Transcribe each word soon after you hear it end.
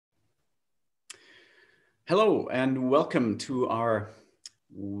Hello and welcome to our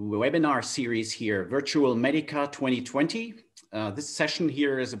webinar series here, Virtual Medica 2020. This session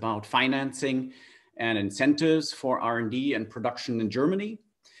here is about financing and incentives for R&D and production in Germany.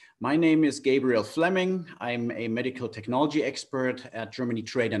 My name is Gabriel Flemming. I'm a medical technology expert at Germany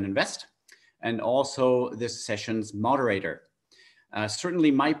Trade and Invest, and also this session's moderator.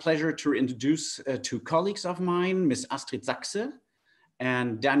 Certainly my pleasure to introduce two colleagues of mine, Ms. Astrid Sachse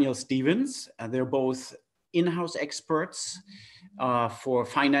and Daniel Stevens. They're both in-house experts for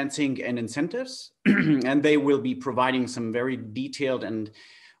financing and incentives, and they will be providing some very detailed and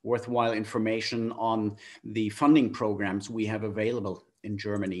worthwhile information on the funding programs we have available in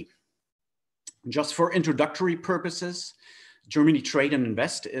Germany. Just for introductory purposes, Germany Trade and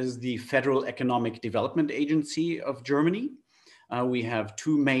Invest is the Federal Economic Development Agency of Germany. We have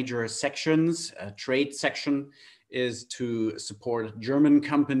two major sections. A trade section is to support German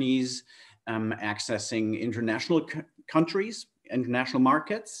companies accessing international countries, international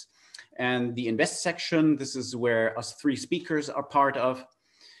markets. And the invest section, this is where us three speakers are part of,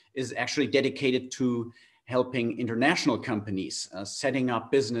 is actually dedicated to helping international companies setting up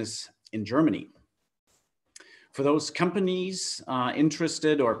business in Germany. For those companies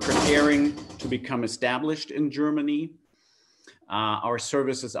interested or preparing to become established in Germany, our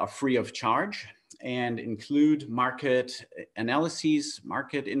services are free of charge and include market analyses,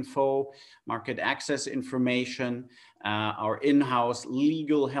 market info, market access information. Our in-house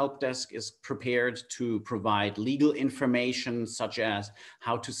legal help desk is prepared to provide legal information such as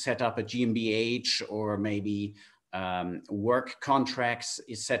how to set up a GmbH or maybe work contracts,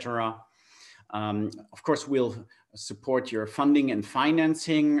 etc. Of course, we'll support your funding and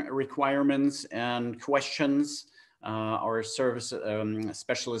financing requirements and questions. Our service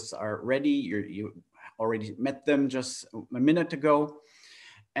specialists are ready. You already met them just a minute ago.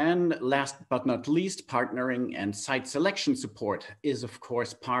 And last but not least, partnering and site selection support is, of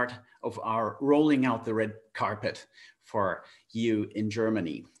course, part of our rolling out the red carpet for you in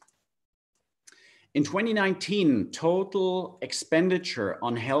Germany. In 2019, total expenditure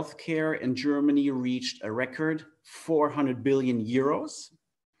on healthcare in Germany reached a record 400 billion euros.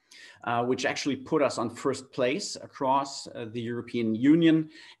 Which actually put us on first place across the European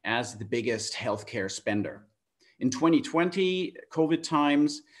Union as the biggest healthcare spender. In 2020, COVID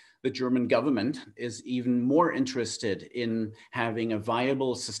times, the German government is even more interested in having a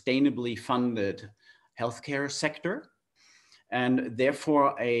viable, sustainably funded healthcare sector. And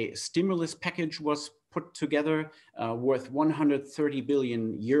therefore, a stimulus package was put together worth 130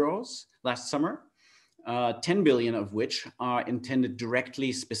 billion euros last summer. 10 billion of which are intended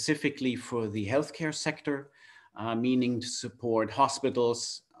directly, specifically for the healthcare sector, meaning to support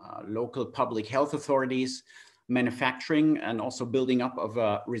hospitals, local public health authorities, manufacturing, and also building up of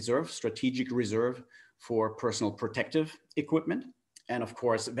a reserve, strategic reserve for personal protective equipment, and of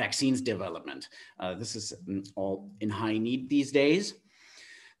course, vaccines development. This is all in high need these days.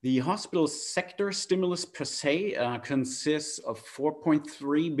 The hospital sector stimulus per se consists of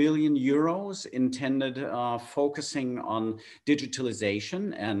 4.3 billion euros intended focusing on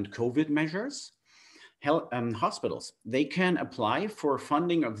digitalization and COVID measures. Hospitals, they can apply for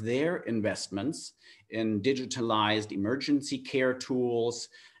funding of their investments in digitalized emergency care tools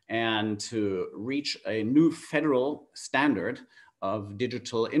and to reach a new federal standard of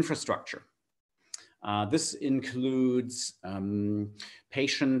digital infrastructure. This includes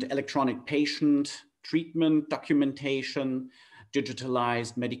electronic patient treatment documentation,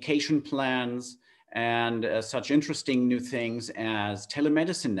 digitalized medication plans, and such interesting new things as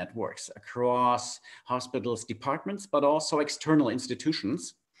telemedicine networks across hospitals, departments, but also external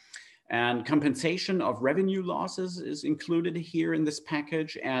institutions. And compensation of revenue losses is included here in this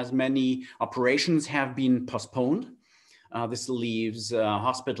package, as many operations have been postponed. This leaves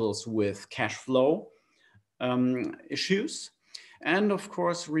hospitals with cash flow issues, and of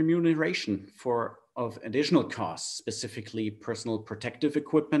course, remuneration of additional costs, specifically personal protective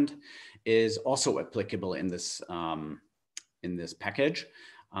equipment, is also applicable in this package.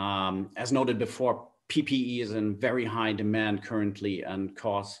 As noted before, PPE is in very high demand currently and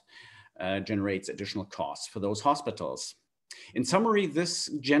generates additional costs for those hospitals. In summary, this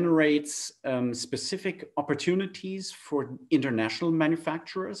generates specific opportunities for international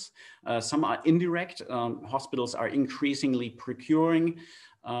manufacturers. Some are indirect. Hospitals are increasingly procuring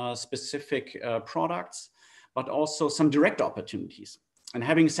specific products, but also some direct opportunities. And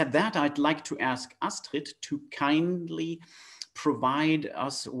having said that, I'd like to ask Astrid to kindly provide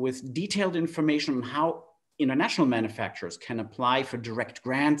us with detailed information on how international manufacturers can apply for direct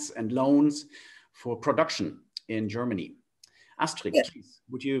grants and loans for production in Germany. Astrid, please,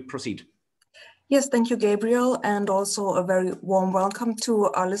 would you proceed? Yes, thank you, Gabriel, and also a very warm welcome to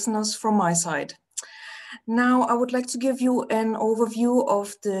our listeners from my side. Now, I would like to give you an overview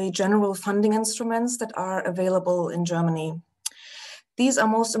of the general funding instruments that are available in Germany. These are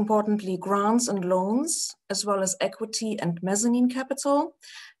most importantly grants and loans, as well as equity and mezzanine capital,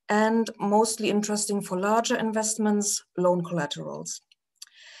 and mostly interesting for larger investments, loan collaterals.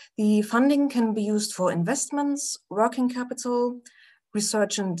 The funding can be used for investments, working capital,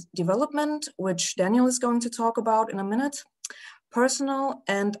 research and development, which Daniel is going to talk about in a minute, personal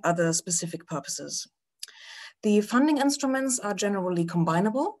and other specific purposes. The funding instruments are generally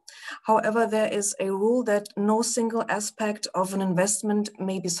combinable. However, there is a rule that no single aspect of an investment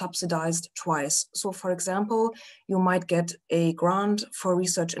may be subsidized twice. So for example, you might get a grant for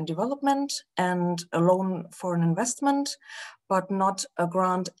research and development and a loan for an investment, but not a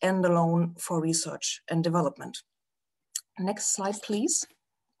grant and a loan for research and development. Next slide, please.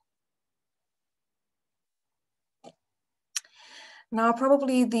 Now,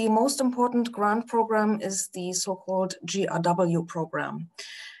 probably the most important grant program is the so-called GRW program.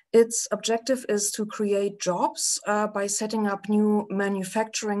 Its objective is to create jobs by setting up new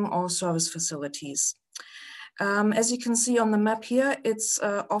manufacturing or service facilities. As you can see on the map here, it's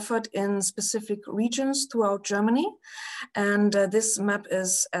offered in specific regions throughout Germany. And this map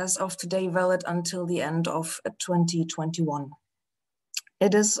is, as of today, valid until the end of 2021.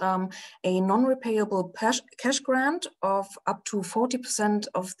 It is a non-repayable cash grant of up to 40%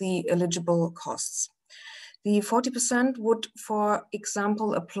 of the eligible costs. The 40% would, for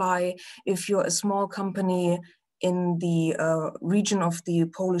example, apply if you're a small company in the region of the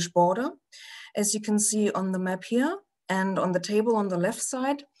Polish border. As you can see on the map here and on the table on the left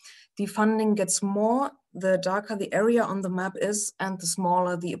side, the funding gets more the darker the area on the map is and the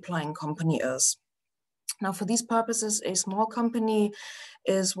smaller the applying company is. Now, for these purposes, a small company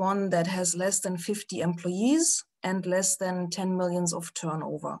is one that has less than 50 employees and less than 10 million of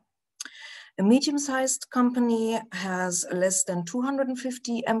turnover. A medium-sized company has less than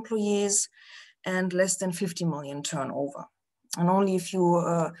 250 employees and less than 50 million turnover. And only if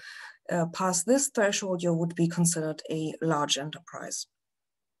you pass this threshold, you would be considered a large enterprise.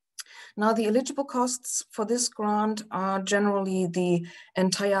 Now, the eligible costs for this grant are generally the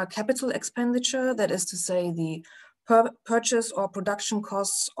entire capital expenditure, that is to say the purchase or production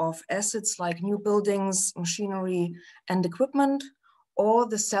costs of assets like new buildings, machinery, and equipment, or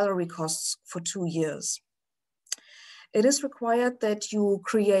the salary costs for 2 years. It is required that you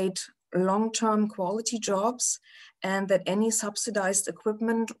create long-term quality jobs and that any subsidized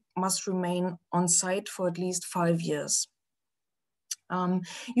equipment must remain on site for at least 5 years.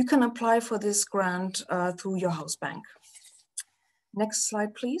 You can apply for this grant through your house bank. Next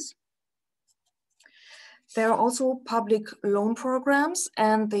slide, please. There are also public loan programs,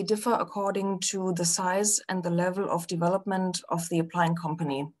 and they differ according to the size and the level of development of the applying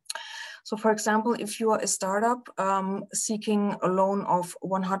company. So for example, if you are a startup seeking a loan of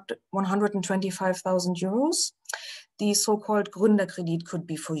 125,000 euros, the so-called Gründerkredit could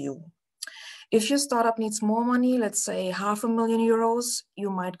be for you. If your startup needs more money, let's say €500,000, you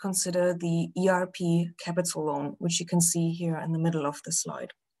might consider the ERP capital loan, which you can see here in the middle of the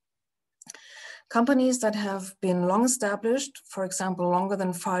slide. Companies that have been long established, for example, longer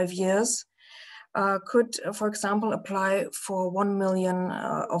than 5 years, could, for example, apply for 1 million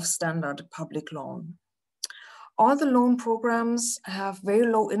of standard public loan. All the loan programs have very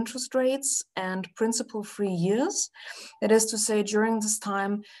low interest rates and principal-free years. That is to say, during this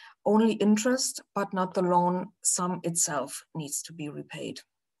time, only interest, but not the loan sum itself needs to be repaid.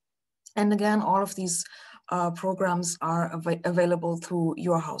 And again, all of these programs are available through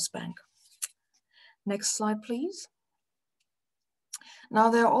your house bank. Next slide, please. Now,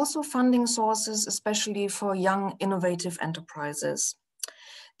 there are also funding sources, especially for young, innovative enterprises.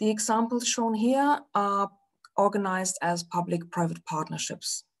 The examples shown here are organized as public-private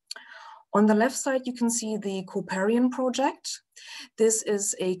partnerships. On the left side, you can see the Cooperian project. This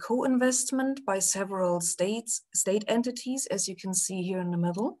is a co-investment by several state entities, as you can see here in the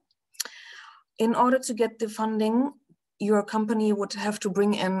middle. In order to get the funding, your company would have to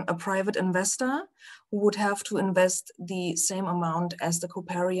bring in a private investor who would have to invest the same amount as the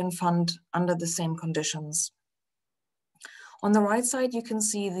Cooperian fund under the same conditions. On the right side, you can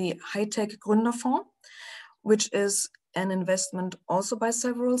see the High-Tech Gründerfonds, which is an investment also by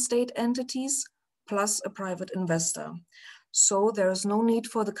several state entities, plus a private investor. So there is no need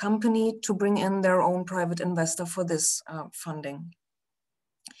for the company to bring in their own private investor for this funding.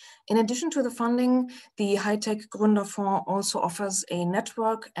 In addition to the funding, the High-Tech Gründerfonds also offers a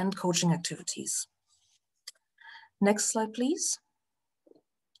network and coaching activities. Next slide, please.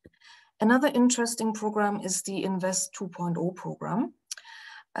 Another interesting program is the Invest 2.0 program.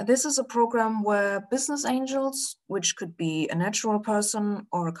 This is a program where business angels, which could be a natural person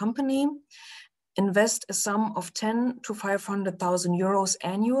or a company, invest a sum of 10 to 500,000 euros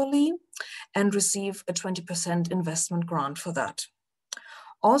annually and receive a 20% investment grant for that.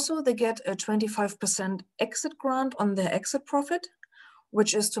 Also, they get a 25% exit grant on their exit profit,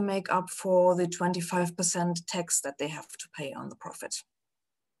 which is to make up for the 25% tax that they have to pay on the profit.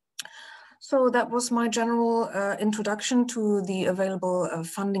 So that was my general introduction to the available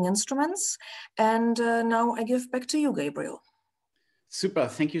funding instruments. And now I give back to you, Gabriel. Super,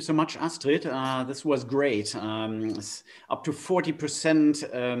 thank you so much, Astrid. This was great. Up to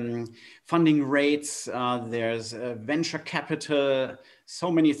 40% funding rates. There's venture capital, so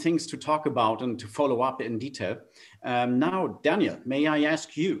many things to talk about and to follow up in detail. Now, Daniel, may I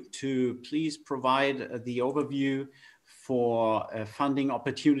ask you to please provide the overview for funding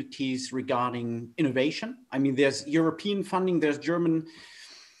opportunities regarding innovation? I mean, there's European funding, there's German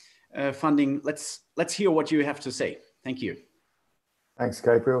funding. Let's hear what you have to say. Thank you. Thanks,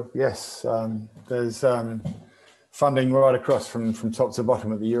 Gabriel. Yes, there's funding right across from top to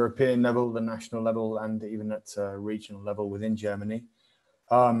bottom at the European level, the national level, and even at regional level within Germany.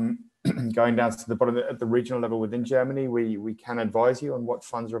 Going down to the bottom at the regional level within Germany, we can advise you on what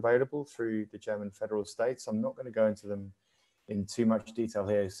funds are available through the German federal states. I'm not going to go into them in too much detail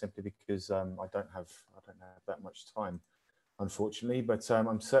here, simply because I don't have that much time, unfortunately. But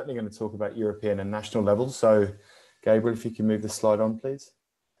I'm certainly going to talk about European and national levels. So, Gabriel, if you can move the slide on, please.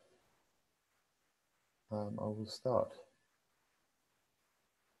 I will start.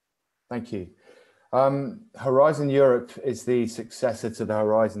 Thank you. Horizon Europe is the successor to the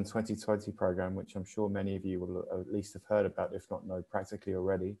Horizon 2020 program, which I'm sure many of you will at least have heard about, if not know practically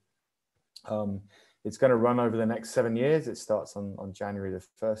already. It's going to run over the next 7 years. It starts on January the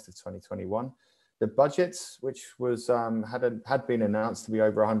 1st of 2021. The budget, which was had been announced to be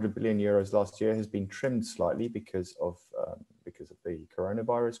over 100 billion euros last year, has been trimmed slightly because of the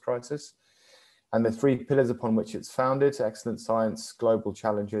coronavirus crisis. And the three pillars upon which it's founded, excellent science, global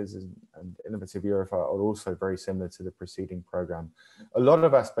challenges, and innovative Europe, are also very similar to the preceding program. A lot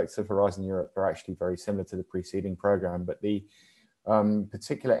of aspects of Horizon Europe are actually very similar to the preceding program, but the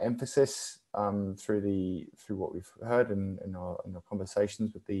particular emphasis through what we've heard in our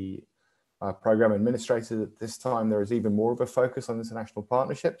conversations with the program administrators at this time, there is even more of a focus on international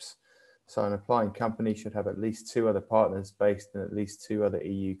partnerships. So an applying company should have at least 2 other partners based in at least 2 other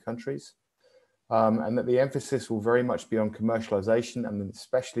EU countries. And that the emphasis will very much be on commercialization and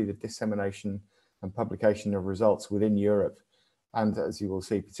especially the dissemination and publication of results within Europe. And as you will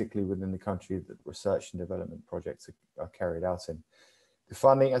see, particularly within the country that research and development projects are carried out in. The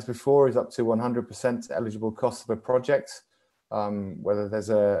funding, as before, is up to 100% eligible cost of a project. Whether there's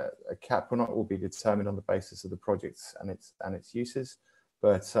a cap or not will be determined on the basis of the projects and its uses.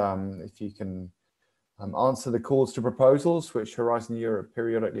 But if you can answer the calls to proposals, which Horizon Europe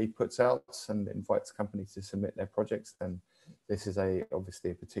periodically puts out and invites companies to submit their projects, then this is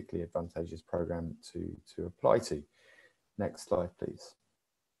obviously a particularly advantageous program to apply to. Next slide, please.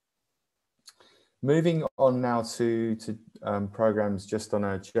 Moving on now to programs just on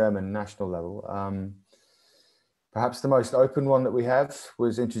a German national level. Perhaps the most open one that we have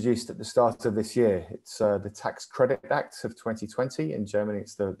was introduced at the start of this year. It's the Tax Credit Act of 2020. In Germany,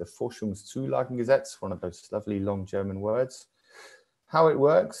 it's the Forschungszulagengesetz, one of those lovely long German words. How it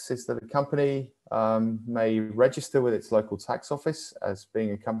works is that a company may register with its local tax office as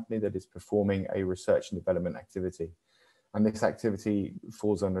being a company that is performing a research and development activity. And this activity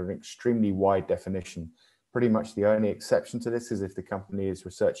falls under an extremely wide definition. Pretty much the only exception to this is if the company is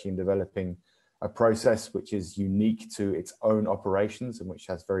researching and developing a process which is unique to its own operations and which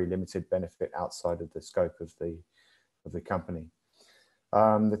has very limited benefit outside of the scope of the company.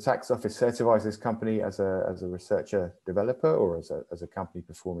 The tax office certifies this company as a researcher developer or as a company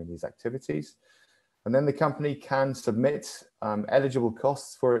performing these activities. And then the company can submit eligible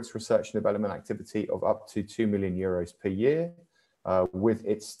costs for its research and development activity of up to 2 million euros per year with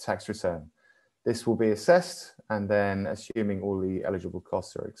its tax return. This will be assessed, and then assuming all the eligible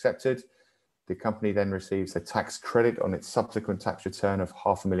costs are accepted, the company then receives a tax credit on its subsequent tax return of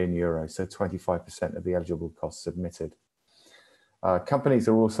 €500,000, so 25% of the eligible costs submitted. Companies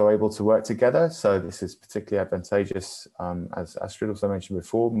are also able to work together, so this is particularly advantageous. As Astrid also mentioned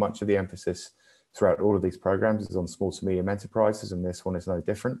before, much of the emphasis throughout all of these programs is on small to medium enterprises, and this one is no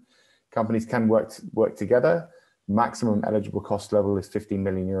different. Companies can work together. Maximum eligible cost level is 15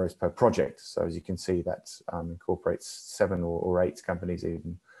 million euros per project. So as you can see, that incorporates 7 or 8 companies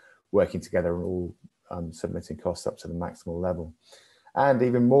even working together and all submitting costs up to the maximal level. And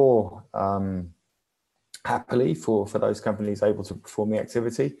even more happily for those companies able to perform the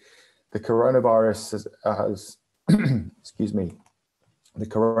activity, the coronavirus has excuse me, the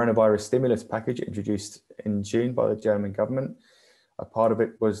coronavirus stimulus package introduced in June by the German government. A part of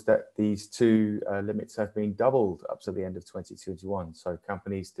it was that these two limits have been doubled up to the end of 2021. So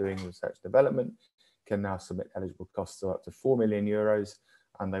companies doing research and development can now submit eligible costs of up to 4 million euros,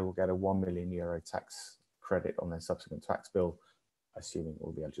 and they will get a 1 million euro tax credit on their subsequent tax bill, assuming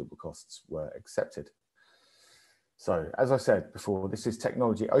all the eligible costs were accepted. So as I said before, this is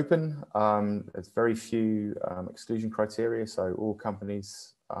technology open. There's very few exclusion criteria, so all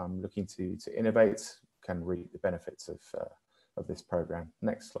companies looking to innovate can reap the benefits of this program.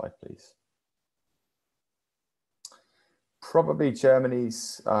 Next slide, please. Probably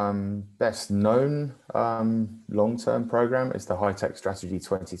Germany's best known long-term program is the High-Tech Strategy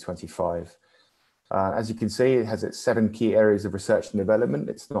 2025. As you can see, it has its 7 key areas of research and development.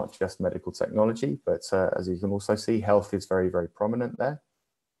 It's not just medical technology, but as you can also see, health is very, very prominent there.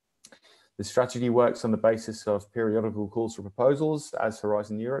 The strategy works on the basis of periodical calls for proposals, as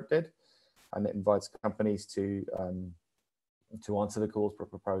Horizon Europe did, and it invites companies to answer the calls for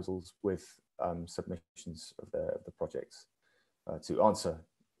proposals with submissions of the projects to answer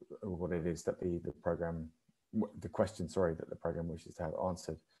what it is that the question that the program wishes to have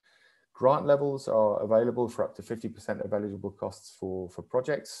answered. Grant levels are available for up to 50% of eligible costs for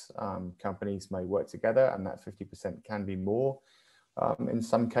projects. Companies may work together, and that 50% can be more in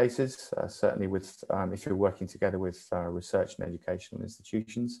some cases, certainly with if you're working together with research and educational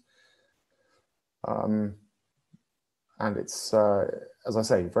institutions. And it's, as I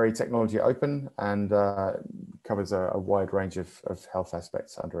say, very technology open and covers a wide range of health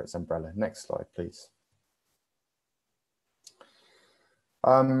aspects under its umbrella. Next slide, please.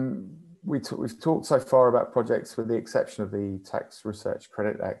 We've talked so far about projects with the exception of the Tax Research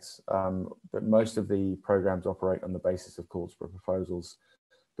Credit Act, but most of the programs operate on the basis of calls for proposals.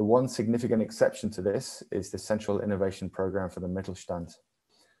 The one significant exception to this is the Central Innovation Program for the Mittelstand.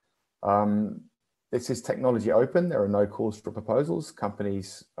 This is technology open. There are no calls for proposals.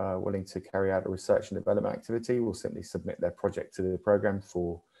 Companies willing to carry out a research and development activity will simply submit their project to the program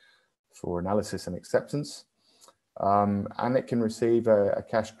for analysis and acceptance. And it can receive a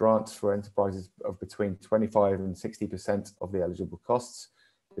cash grant for enterprises of between 25 and 60% of the eligible costs,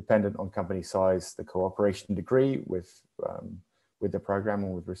 dependent on company size, the cooperation degree with the program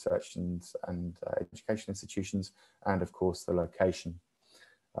or with research and education institutions, and of course the location.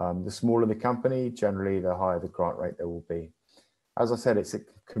 The smaller the company, generally the higher the grant rate there will be. As I said, it's a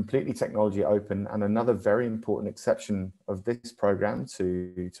completely technology open, and another very important exception of this program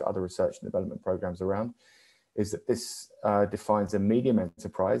to other research and development programs around is that this defines a medium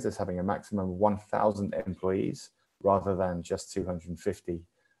enterprise as having a maximum of 1,000 employees rather than just 250,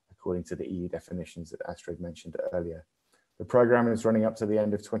 according to the EU definitions that Astrid mentioned earlier. The program is running up to the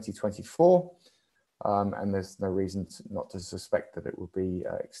end of 2024, and there's no reason not to suspect that it will be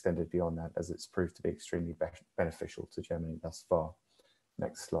extended beyond that, as it's proved to be extremely beneficial to Germany thus far.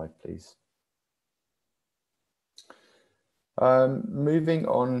 Next slide, please. Moving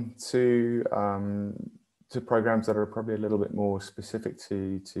on to programs that are probably a little bit more specific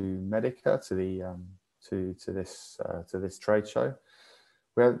to Medica, to this trade show.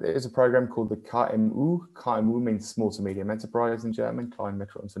 Well, there is a program called the KMU. KMU means small to medium enterprise in German, Klein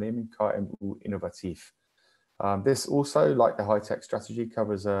Mittelunternehmen, KMU Innovativ. This also, like the high-tech strategy,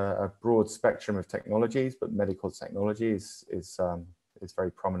 covers a broad spectrum of technologies, but medical technology is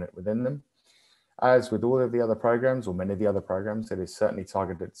very prominent within them. As with all of the other programs, or many of the other programs, it is certainly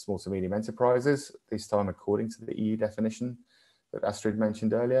targeted at small to medium enterprises, this time according to the EU definition that Astrid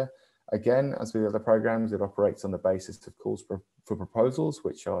mentioned earlier. Again, as with the other programs, it operates on the basis of calls for proposals,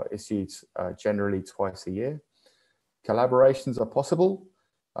 which are issued generally twice a year. Collaborations are possible,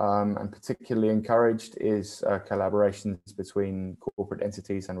 and particularly encouraged is collaborations between corporate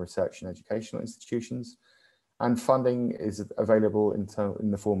entities and research and educational institutions. And funding is available in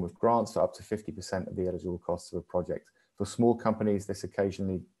the form of grants for up to 50% of the eligible costs of a project. For small companies, this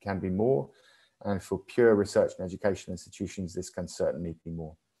occasionally can be more, and for pure research and education institutions, this can certainly be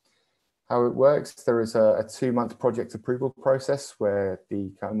more. How it works, there is a 2-month project approval process where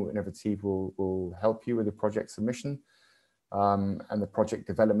the KMU Innovativ will help you with the project submission, and the project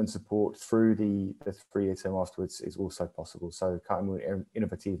development support through the 3-year term afterwards is also possible. So KMU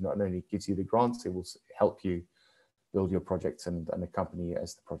Innovativ not only gives you the grants, it will help you build your project and accompany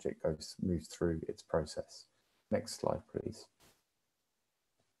as the project moves through its process. Next slide, please.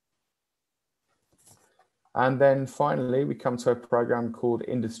 And then finally, we come to a program called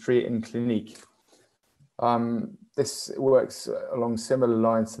Industrie in Klinik. This works along similar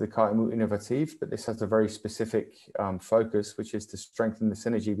lines to the KMU Innovative, but this has a very specific focus, which is to strengthen the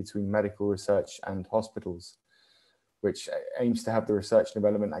synergy between medical research and hospitals, which aims to have the research and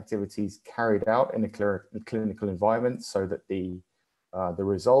development activities carried out in a clinical environment so that the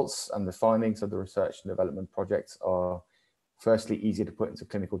results and the findings of the research and development projects are firstly easier to put into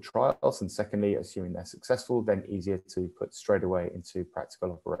clinical trials, and secondly, assuming they're successful, then easier to put straight away into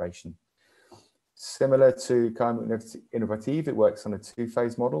practical operation. Similar to KMU Innovative, it works on a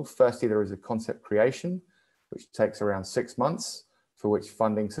two-phase model. Firstly, there is a concept creation, which takes around 6 months, for which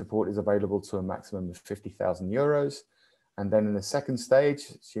funding support is available to a maximum of 50,000 euros. And then in the second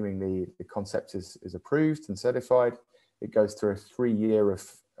stage, assuming the concept is approved and certified, it goes through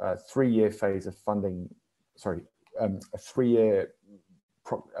a three-year phase of funding, a three-year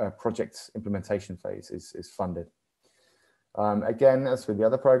project implementation phase is funded. Again, as with the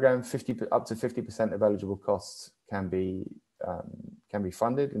other program, up to 50% of eligible costs can be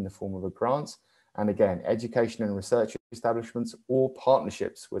funded in the form of a grant. And again, education and research establishments or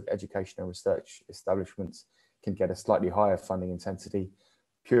partnerships with education and research establishments can get a slightly higher funding intensity.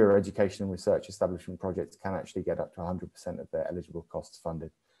 Pure education and research establishment projects can actually get up to 100% of their eligible costs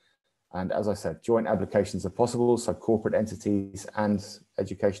funded. And as I said, joint applications are possible, so corporate entities and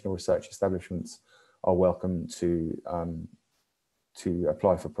educational research establishments are welcome to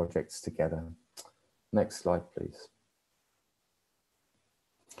apply for projects together. Next slide, please.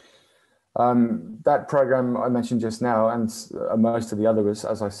 That program I mentioned just now, and most of the others,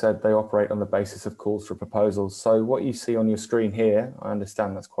 as I said, they operate on the basis of calls for proposals. So what you see on your screen here, I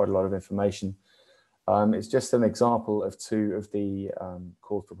understand that's quite a lot of information. It's just an example of two of the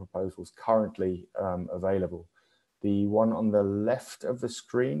calls for proposals currently available. The one on the left of the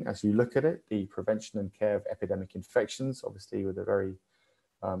screen, as you look at it, the prevention and care of epidemic infections, obviously with a very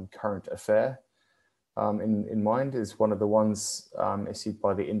current affair in mind, is one of the ones issued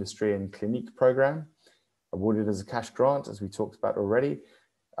by the Industry and Clinique program, awarded as a cash grant, as we talked about already.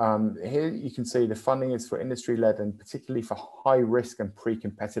 Here you can see the funding is for industry-led and particularly for high risk and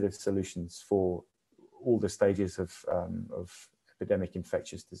pre-competitive solutions for all the stages of epidemic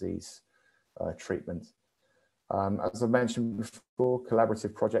infectious disease treatment. As I mentioned before,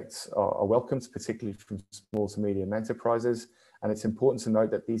 collaborative projects are welcomed, particularly from small to medium enterprises. And it's important to note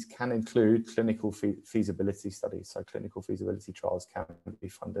that these can include clinical feasibility studies. So clinical feasibility trials can be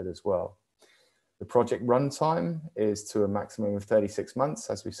funded as well. The project runtime is to a maximum of 36 months,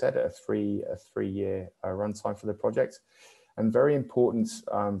 as we said, a three-year runtime for the project. And very important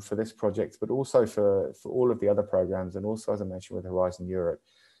for this project, but also for all of the other programs, and also, as I mentioned, with Horizon Europe,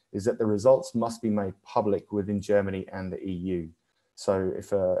 is that the results must be made public within Germany and the EU. So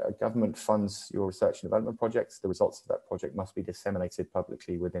if a government funds your research and development projects, the results of that project must be disseminated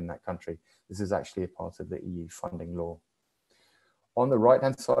publicly within that country. This is actually a part of the EU funding law. On the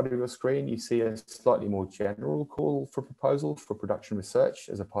right-hand side of your screen, you see a slightly more general call for proposal for production research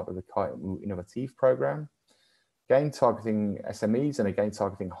as a part of the KMU Innovative program. Again, targeting SMEs and again,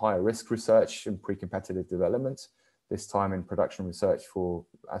 targeting higher risk research and pre-competitive development, this time in production research for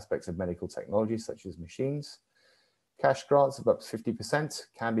aspects of medical technology, such as machines. Cash grants of up to 50%,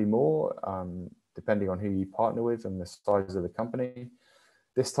 can be more, depending on who you partner with and the size of the company.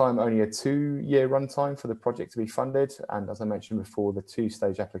 This time only a 2-year runtime for the project to be funded. And as I mentioned before, the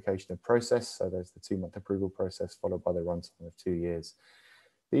 2-stage application and process. So there's the 2-month approval process followed by the runtime of 2 years.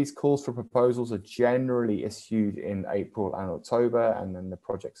 These calls for proposals are generally issued in April and October, and then the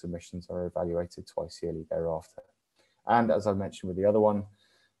project submissions are evaluated twice yearly thereafter. And as I mentioned with the other one,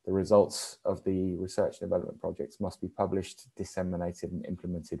 the results of the research and development projects must be published, disseminated and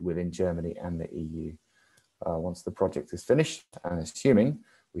implemented within Germany and the EU. Once the project is finished, and assuming,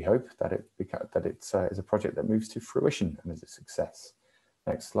 we hope that it is a project that moves to fruition and is a success.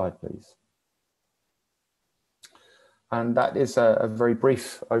 Next slide, please. And that is a very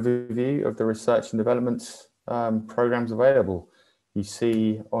brief overview of the research and development programs available. You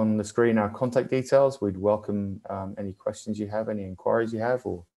see on the screen our contact details. We'd welcome any questions you have, any inquiries you have,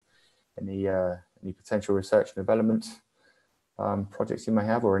 or any potential research and development projects you may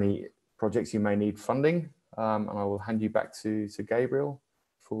have, or any projects you may need funding. And I will hand you back to Gabriel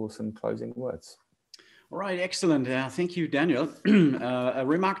for some closing words. All right, excellent. Thank you, Daniel. A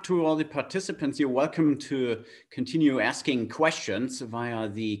remark to all the participants, you're welcome to continue asking questions via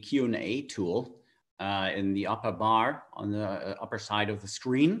the Q&A tool in the upper bar on the upper side of the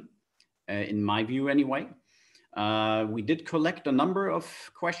screen, in my view anyway. We did collect a number of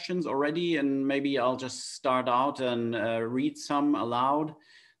questions already, and maybe I'll just start out and read some aloud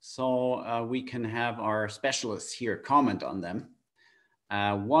so we can have our specialists here comment on them.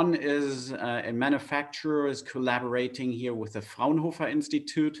 One is a manufacturer is collaborating here with the Fraunhofer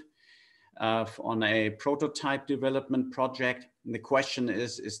Institute on a prototype development project. And the question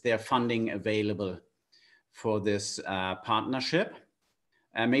is there funding available for this partnership?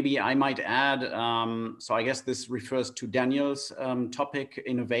 Maybe I might add, so I guess this refers to Daniel's topic,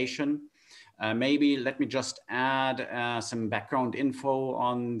 innovation. Maybe let me just add some background info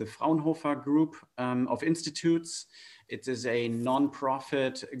on the Fraunhofer group of institutes. It is a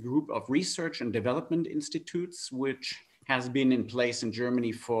non-profit group of research and development institutes, which has been in place in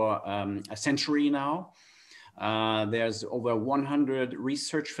Germany for a century now. There's over 100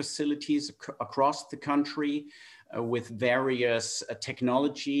 research facilities across the country with various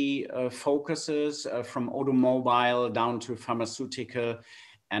technology focuses from automobile down to pharmaceutical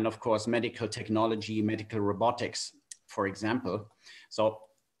and of course medical technology, medical robotics, for example. So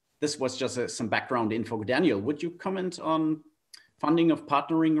this was just some background info. Daniel, would you comment on funding of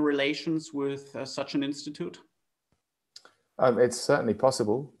partnering relations with such an institute? It's certainly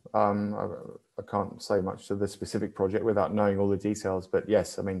possible. I can't say much to the specific project without knowing all the details, but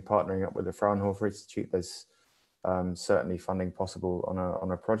yes, I mean, partnering up with the Fraunhofer Institute, there's certainly funding possible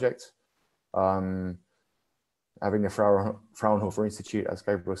on a project. Having the Fraunhofer Institute, as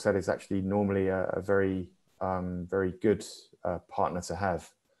Gabriel said, is actually normally a very good partner to have,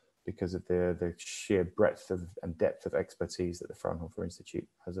 because of the sheer breadth and depth of expertise that the Fraunhofer Institute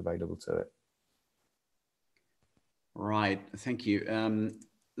has available to it. Right, thank you.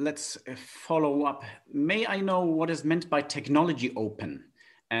 Let's follow up. May I know what is meant by technology open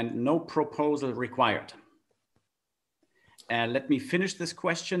and no proposal required? Let me finish this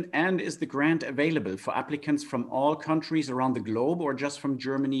question. And is the grant available for applicants from all countries around the globe or just from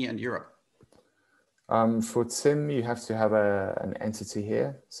Germany and Europe? For TIM, you have to have an entity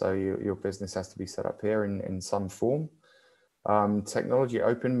here. So your business has to be set up here in some form. Technology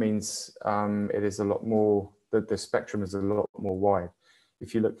open means it is a lot more, the spectrum is a lot more wide.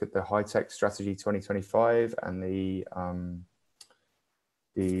 If you look at the High Tech Strategy 2025 and the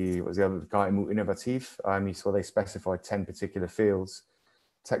other guy, Innovative, you saw they specified 10 particular fields.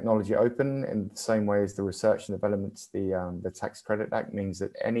 Technology open, in the same way as the Research and Development, the Tax Credit Act, means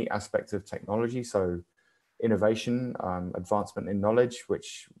that any aspect of technology, so innovation, advancement in knowledge,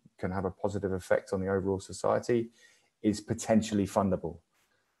 which can have a positive effect on the overall society, is potentially fundable.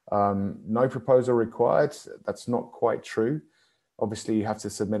 No proposal required. That's not quite true. Obviously, you have to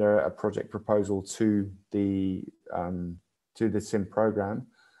submit a project proposal to the TIM program,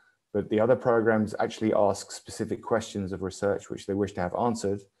 but the other programs actually ask specific questions of research which they wish to have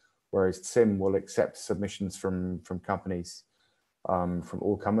answered, whereas TIM will accept submissions from companies, from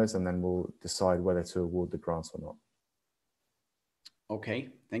all comers, and then we'll decide whether to award the grants or not. Okay,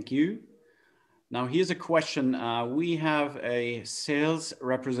 thank you. Now here's a question. We have a sales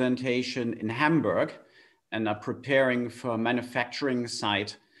representation in Hamburg and are preparing for a manufacturing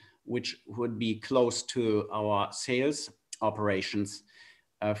site, which would be close to our sales operations.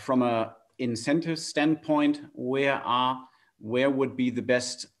 From an incentive standpoint, where would be the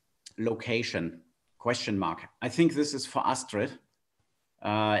best location? Question mark. I think this is for Astrid.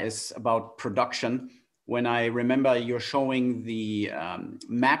 It's about production. When I remember you're showing the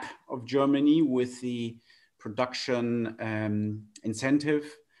map of Germany with the production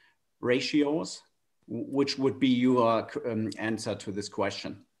incentive ratios, which would be your answer to this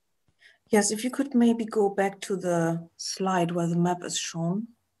question? Yes, if you could maybe go back to the slide where the map is shown.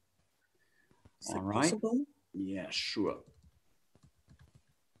 Is All that right. possible? Yeah, sure.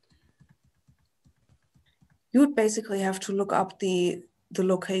 You would basically have to look up the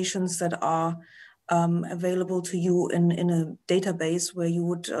locations that are available to you in a database where you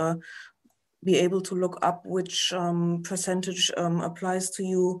would be able to look up which percentage applies to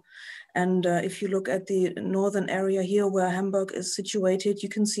you. And if you look at the northern area here where Hamburg is situated, you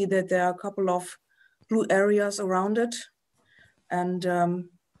can see that there are a couple of blue areas around it. And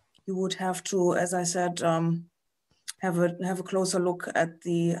you would have to, as I said, have a closer look at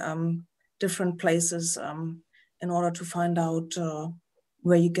the different places in order to find out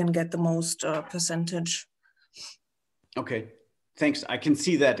where you can get the most percentage. Okay, thanks. I can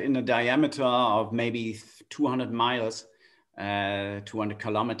see that in a diameter of maybe 200 miles, 200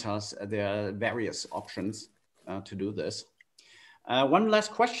 kilometers, there are various options to do this. One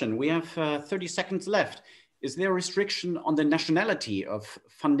last question. We have 30 seconds left. Is there a restriction on the nationality of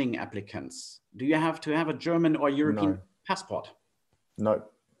funding applicants? Do you have to have a German or European passport? No.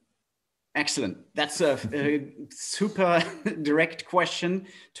 Excellent. That's a super direct question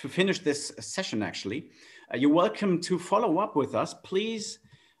to finish this session, actually. You're welcome to follow up with us. Please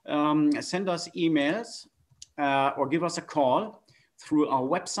send us emails or give us a call through our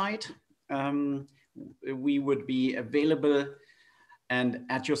website. We would be available and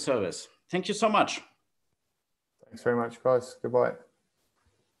at your service. Thank you so much. Thanks very much, guys. Goodbye.